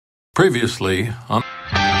Previously on...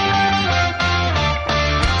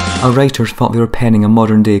 Our writers thought they were penning a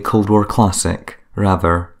modern-day Cold War classic,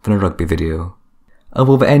 rather than a rugby video.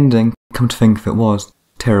 Although the ending, come to think of it, was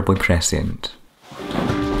terribly prescient.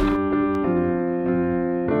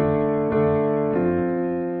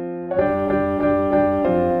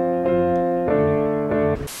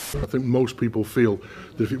 I think most people feel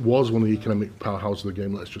that if it was one of the economic powerhouses of the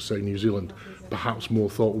game, let's just say New Zealand, perhaps more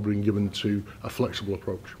thought would be given to a flexible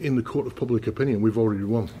approach. In the court of public opinion, we've already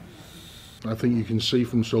won. I think you can see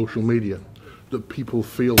from social media that people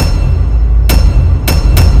feel...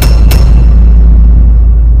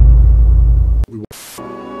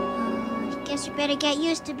 Guess you better get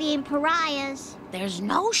used to being pariahs. There's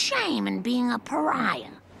no shame in being a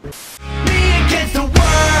pariah. Me against the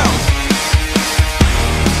world!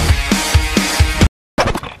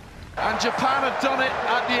 And Japan have done it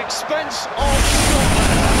at the expense of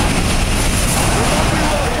Scotland. The Rugby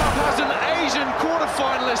World Cup has an Asian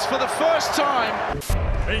quarter-finalist for the first time.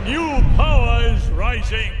 A new power is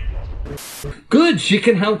rising. Good, she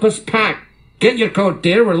can help us pack. Get your coat,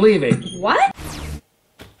 dear, we're leaving. What?